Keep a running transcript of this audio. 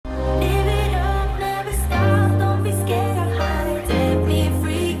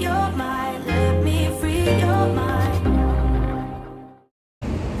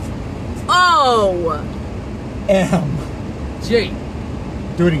M-G.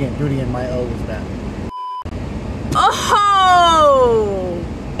 Do it again. My O was bad. Oh!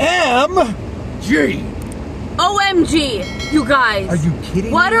 M-G. OMG, you guys. Are you kidding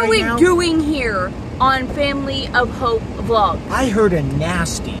me What are right we now? doing here on Family of Hope vlog? I heard a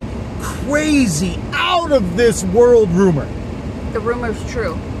nasty, crazy, out of this world rumor. The rumor's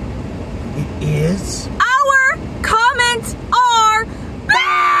true. It is? Our comments are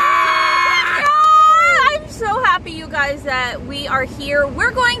back! I'm so happy, you guys, that we are here.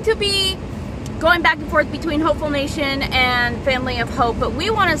 We're going to be going back and forth between Hopeful Nation and Family of Hope, but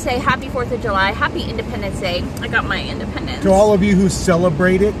we want to say happy 4th of July, happy Independence Day. I got my independence. To all of you who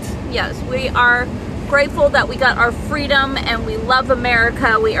celebrate it. Yes, we are grateful that we got our freedom and we love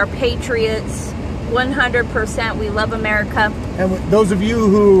America. We are patriots, 100%. We love America. And those of you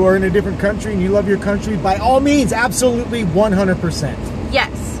who are in a different country and you love your country, by all means, absolutely 100%.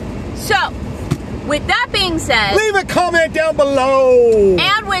 Yes. So, with that being said, leave a comment down below.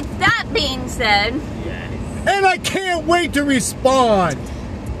 And with that being said, yes. And I can't wait to respond.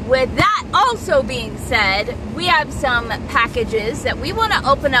 With that also being said, we have some packages that we want to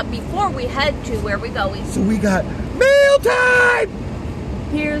open up before we head to where we're going. So we got mail time.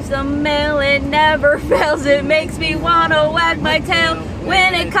 Here's the mail, it never fails. It makes me want to wag my tail.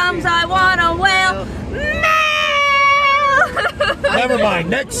 When it comes, I want to wail. Mail! Never mind.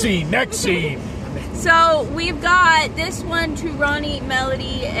 Next scene. So we've got this one to Ronnie,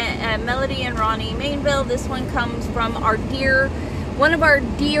 Melody and Ronnie Mainville. This one comes from one of our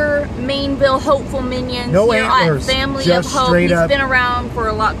dear Mainville hopeful minions here at Family of Hope. He's been around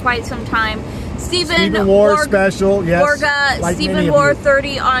for quite some time. Stephen War special, yes. Warga, like Stephen War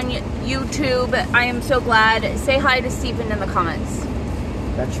 30 on YouTube. I am so glad. Say hi to Stephen in the comments.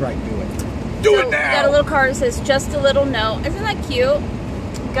 That's right, do it. Do it now! We got a little card that says, just a little note. Isn't that cute?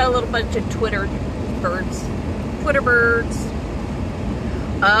 Got a little bunch of Twitter birds.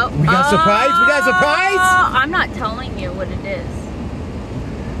 Oh. We got surprise? We got surprise? I'm not telling you what it is.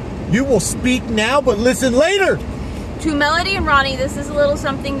 You will speak now, but listen later. To Melody and Ronnie, this is a little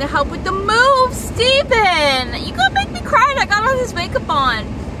something to help with the move. Stephen, you gonna make me cry. I got all this makeup on.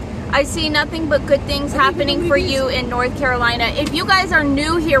 I see nothing but good things happening for you in North Carolina. If you guys are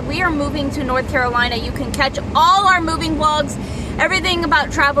new here, we are moving to North Carolina. You can catch all our moving vlogs, everything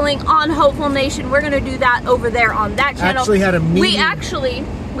about traveling on Hopeful Nation. We're gonna do that over there on that channel. Actually had a meeting.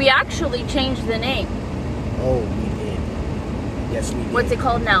 We actually changed the name. Oh, we did. Yes, we did. What's it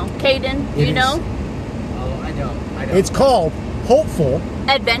called now? Cayden, you know? Oh, I don't. It's called Hopeful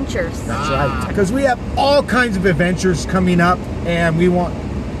Adventures. That's right. Because we have all kinds of adventures coming up, and we want...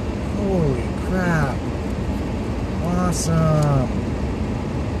 Holy crap. Awesome.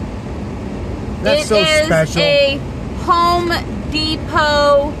 That's so special. It is a Home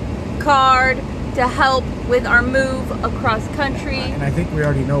Depot card to help with our move across country. And I think we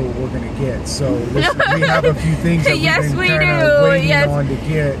already know what we're going to get. So we have a few things that yes, we've we been do. waiting on to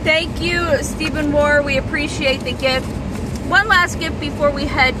get. Thank you, Stephen Moore. We appreciate the gift. One last gift before we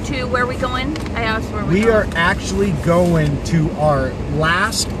head to where we going? I asked where we are actually going to our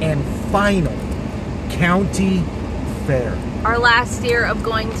last and final county fair. Our last year of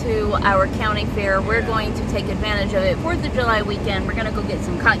going to our county fair. We're going to take advantage of it. 4th of July weekend. We're going to go get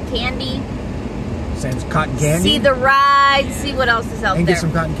some cotton candy. Some cotton candy? See the rides. See what else is out there. And get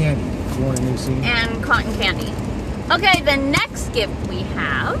some cotton candy. You want a new scene? And cotton candy. Okay, the next gift we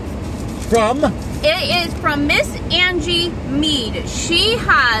have... It is from Miss Angie Mead. She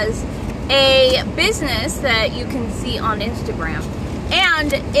has a business that you can see on Instagram.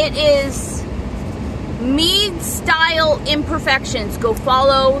 And it is Mead Style Imperfections. Go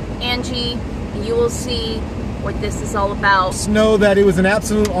follow Angie and you will see what this is all about. Just know that it was an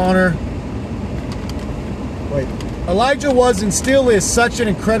absolute honor. Wait. Elijah was and still is such an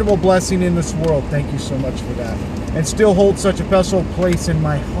incredible blessing in this world. Thank you so much for that. And still holds such a special place in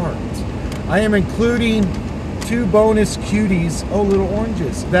my heart. I am including 2 bonus cuties, little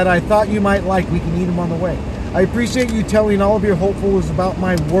oranges, that I thought you might like. We can eat them on the way. I appreciate you telling all of your hopefuls about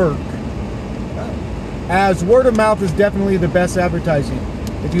my work, as word of mouth is definitely the best advertising.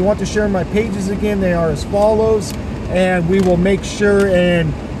 If you want to share my pages again, they are as follows, and we will make sure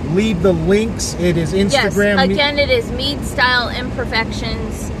and leave the links. It is Instagram. Yes, again, it is Mead Style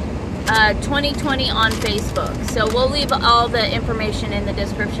Imperfections 2020 on Facebook. So we'll leave all the information in the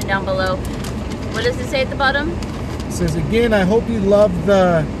description down below. What does it say at the bottom? It says, again, I hope you love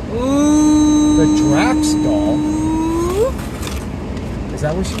the Drax doll. Is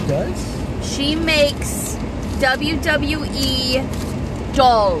that what she does? She makes WWE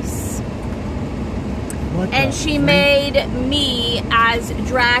dolls. And she made me as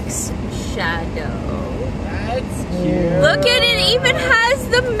Drax Shadow. Cute. Look at it, even has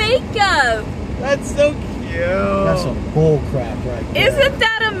the makeup. That's so cute. That's some bull crap right there. Isn't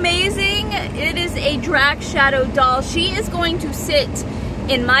that amazing? It is a drag shadow doll. She is going to sit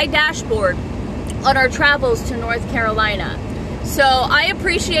in my dashboard on our travels to North Carolina. So I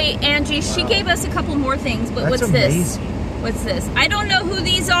appreciate Angie. She gave us a couple more things, but That's what's amazing. this? What's this? I don't know who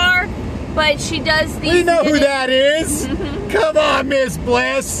these are, but she does these. We know who that is. Come on, Miss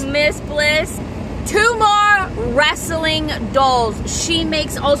Bliss. Miss Bliss. 2 more wrestling dolls. She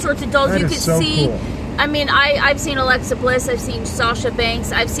makes all sorts of dolls. That You is could so see. cool. I mean, I've seen Alexa Bliss. I've seen Sasha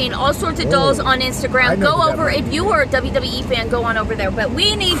Banks. I've seen all sorts of dolls on I Instagram. know Go that over. one. If you are a WWE fan, go on over there. But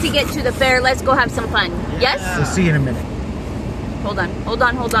we need to get to the fair. Let's go have some fun. Yes? We'll see you in a minute. Hold on. Hold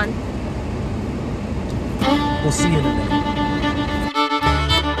on. Hold on. We'll see you in a minute.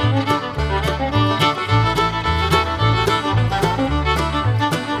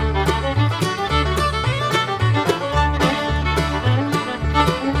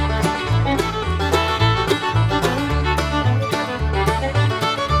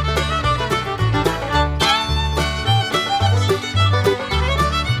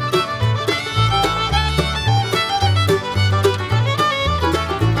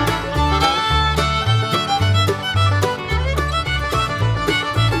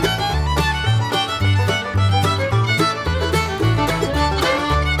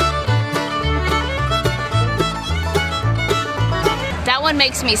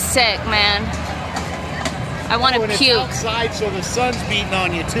 Makes me sick, man. I want to puke. It's outside, so the sun's beating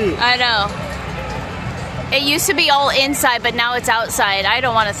on you too. I know. It used to be all inside, but now it's outside. I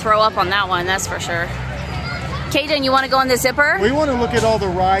don't want to throw up on that one, that's for sure. Cayden, you want to go on the zipper? We want to look at all the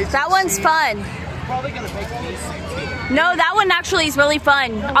rides. That one's fun. Probably gonna make me sick. No, that one actually is really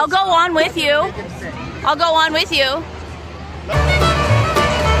fun. I'll go on with you. I'll go on with you.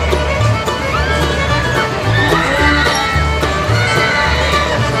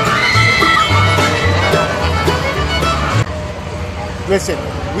 Listen,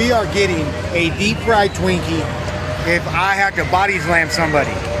 we are getting a deep fried Twinkie if I have to body slam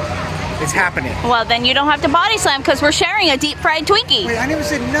somebody. It's happening. Well, then you don't have to body slam because we're sharing a deep fried Twinkie. Wait, I never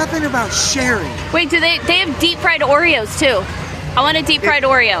said nothing about sharing. Wait, they have deep fried Oreos too. I want a deep fried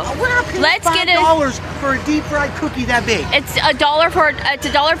Oreo. We're not paying Let's get it. $5 for a deep fried cookie that big. It's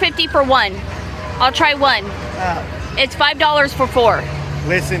 $1.50 for one. I'll try one. It's $5 for 4.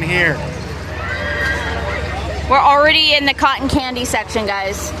 Listen here. We're already in the cotton candy section,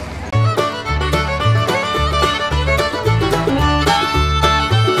 guys.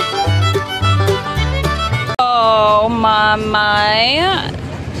 Oh my.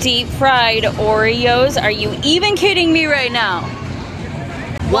 Deep fried Oreos. Are you even kidding me right now?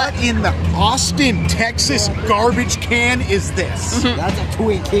 What in the Austin, Texas garbage can is this? That's a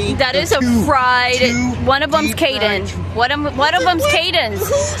Twinkie. That is a fried. One of them's Cayden. One of them's Cayden's.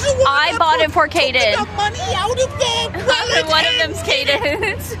 I bought it for Cayden. The money out of that. One of them's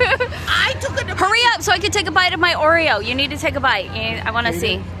Cayden's. I took it. Hurry up so I can take a bite of my Oreo. You need to take a bite. I want to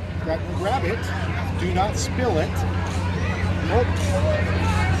see. Grab it. Do not spill it. Nope.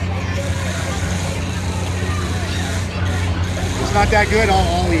 It's not that good.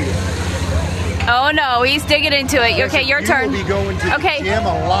 I'll eat it. Oh no, he's digging into it. Okay, your turn. You will be going to the Okay, gym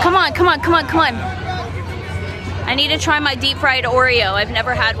a lot. come on. I need to try my deep fried Oreo. I've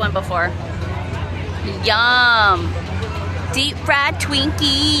never had one before. Yum. Deep fried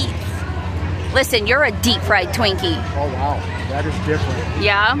Twinkie. Listen, you're a deep fried Twinkie. Oh wow, that is different.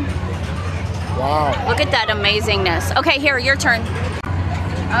 Yeah? Wow. Look at that amazingness. Okay, here, your turn.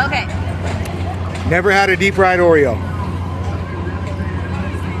 Okay. Never had a deep fried Oreo.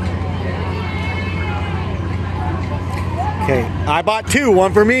 Okay, I bought 2.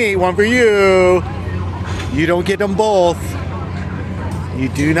 One for me, one for you. You don't get them both. You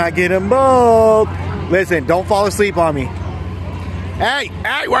do not get them both. Listen, don't fall asleep on me. Hey,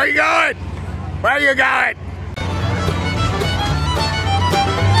 where are you going? Where are you going?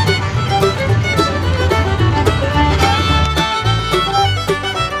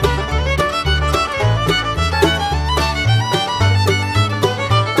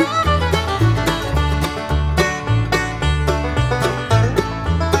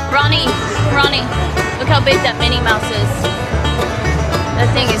 Ronnie, look how big that Minnie Mouse is. That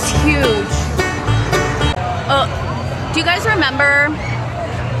thing is huge. Oh, do you guys remember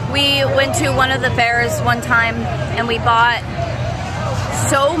we went to one of the fairs one time and we bought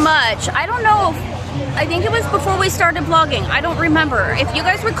so much? I don't know. I think it was before we started vlogging. I don't remember. If you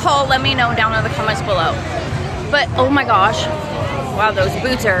guys recall, let me know down in the comments below. But oh my gosh. Wow, those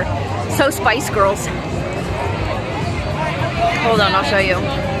boots are so Spice Girls. Hold on, I'll show you.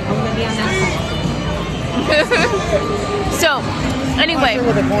 So, anyway.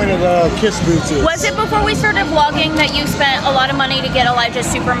 What the point of the kiss boots is. Was it before we started vlogging that you spent a lot of money to get Elijah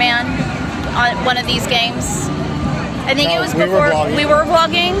Superman on one of these games? I think it was before we were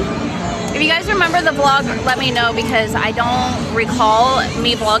vlogging. If you guys remember the vlog, let me know, because I don't recall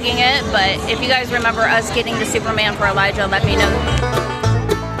me vlogging it, but if you guys remember us getting the Superman for Elijah, let me know.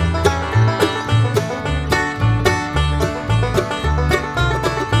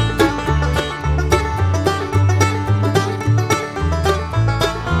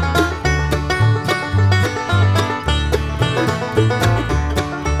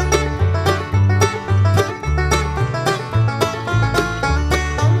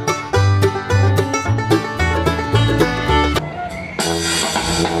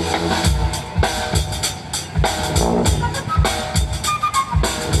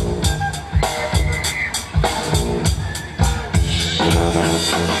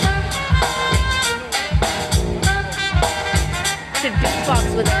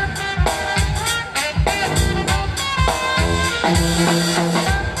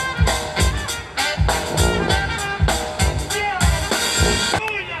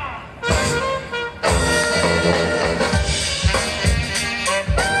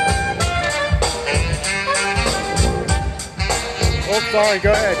 Oh, sorry,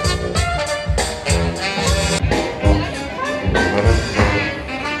 go ahead.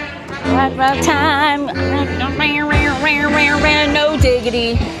 Right time. No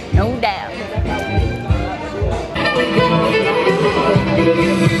diggity, no doubt.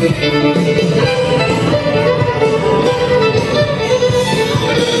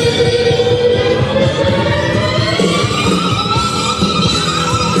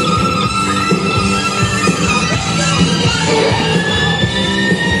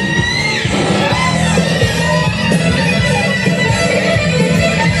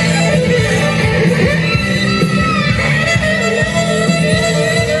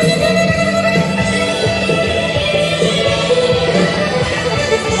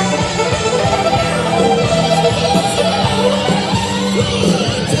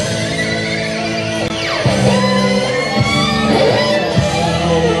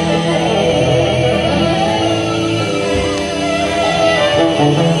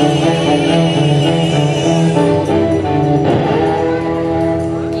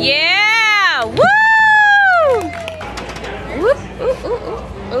 Yeah! Woo!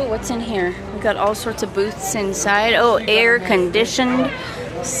 Oh, what's in here? We got all sorts of booths inside. Oh, air conditioned.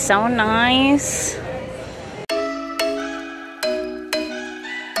 So nice.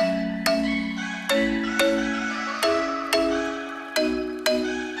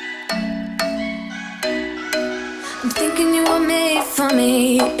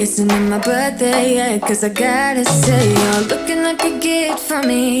 Isn't it my birthday yet? Cause I gotta say, you're looking like a gift for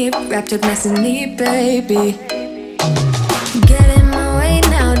me, wrapped up nice and neat, baby. Get in my way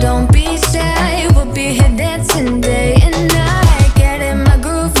now, don't be shy. We'll be here dancing day and night. Get in my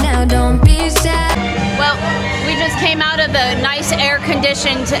groove now, don't be shy. Well, we just came out of the nice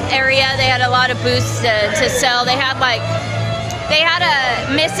air-conditioned area. They had a lot of booths to sell. They had a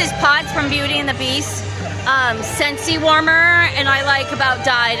Mrs. Potts from Beauty and the Beast Scentsy warmer, and I about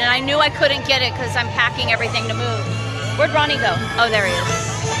died, and I knew I couldn't get it because I'm packing everything to move. Where'd Ronnie go? Oh, there he is.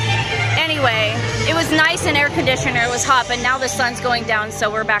 Anyway, it was nice and air conditioner. It was hot, but now the sun's going down,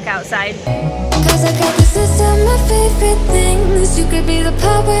 so we're back outside. Cause I got this list of my favorite things. You could be the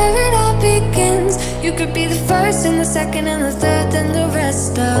part where it all begins. You could be the first and the second and the third and the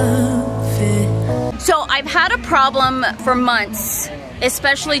rest of it. So I've had a problem for months,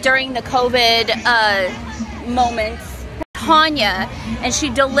 especially during the COVID moments. Tanya, and she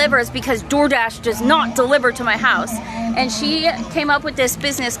delivers because DoorDash does not deliver to my house, and she came up with this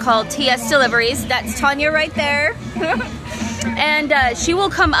business called TS Deliveries. That's Tanya right there. And she will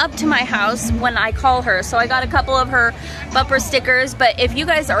come up to my house when I call her. So I got a couple of her bumper stickers, but if you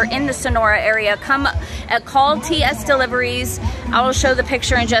guys are in the Sonora area, come call TS Deliveries. I will show the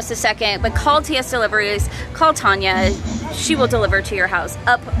picture in just a second, but call TS Deliveries, call Tanya. She will deliver to your house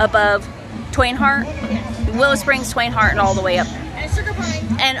up above Twain Harte, Willow Springs, Twain Harte, and all the way up. And Sugar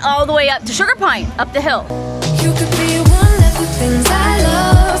Pine. And all the way up to Sugar Pine, up the hill. You could be one of the things I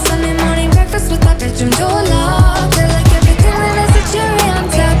love. Sunday morning breakfast with that bedroom door locked. Feel like everything that has a cherry on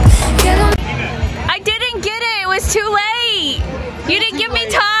top. I didn't get it. It was too late. You didn't give me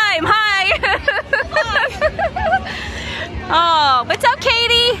time. Hi. Oh, what's up,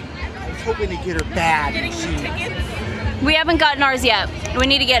 Katie? I was hoping to get her bad. We haven't gotten ours yet. We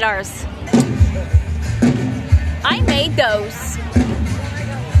need to get ours. I made those.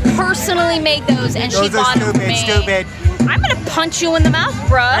 Personally made those, and she bought them for me. Stupid. I'm gonna punch you in the mouth,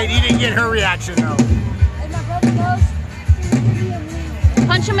 bruh. Hey, you didn't get her reaction though.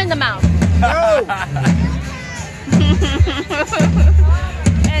 the mouth. No!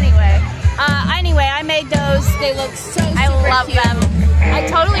 Anyway, I made those. They look so super cute. Them. I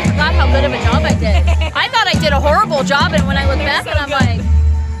totally forgot how good of a job I did. I thought I did a horrible job, and when I look back, and I'm like,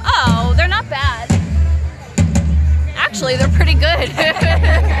 oh, they're not bad. Actually, they're pretty good.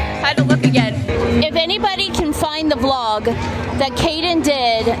 I had to look again. If anybody can find the vlog that Cayden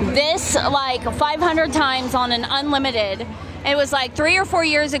did this like 500 times on an unlimited, it was like 3 or 4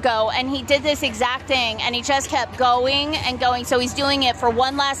 years ago, and he did this exact thing, and he just kept going and going. So he's doing it for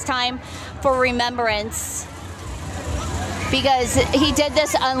one last time for remembrance, because he did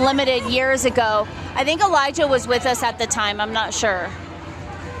this unlimited years ago. I think Elijah was with us at the time. I'm not sure.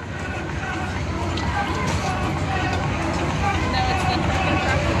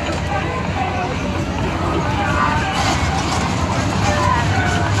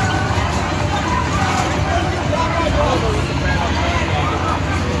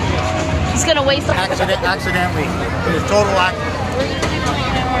 He's gonna waste the accidentally. It was total accident.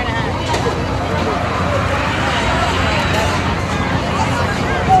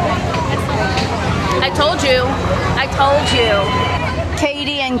 I told you.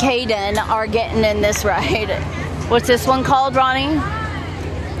 Katie and Cayden are getting in this ride. What's this one called, Ronnie?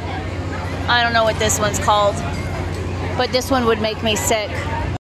 I don't know what this one's called, but this one would make me sick.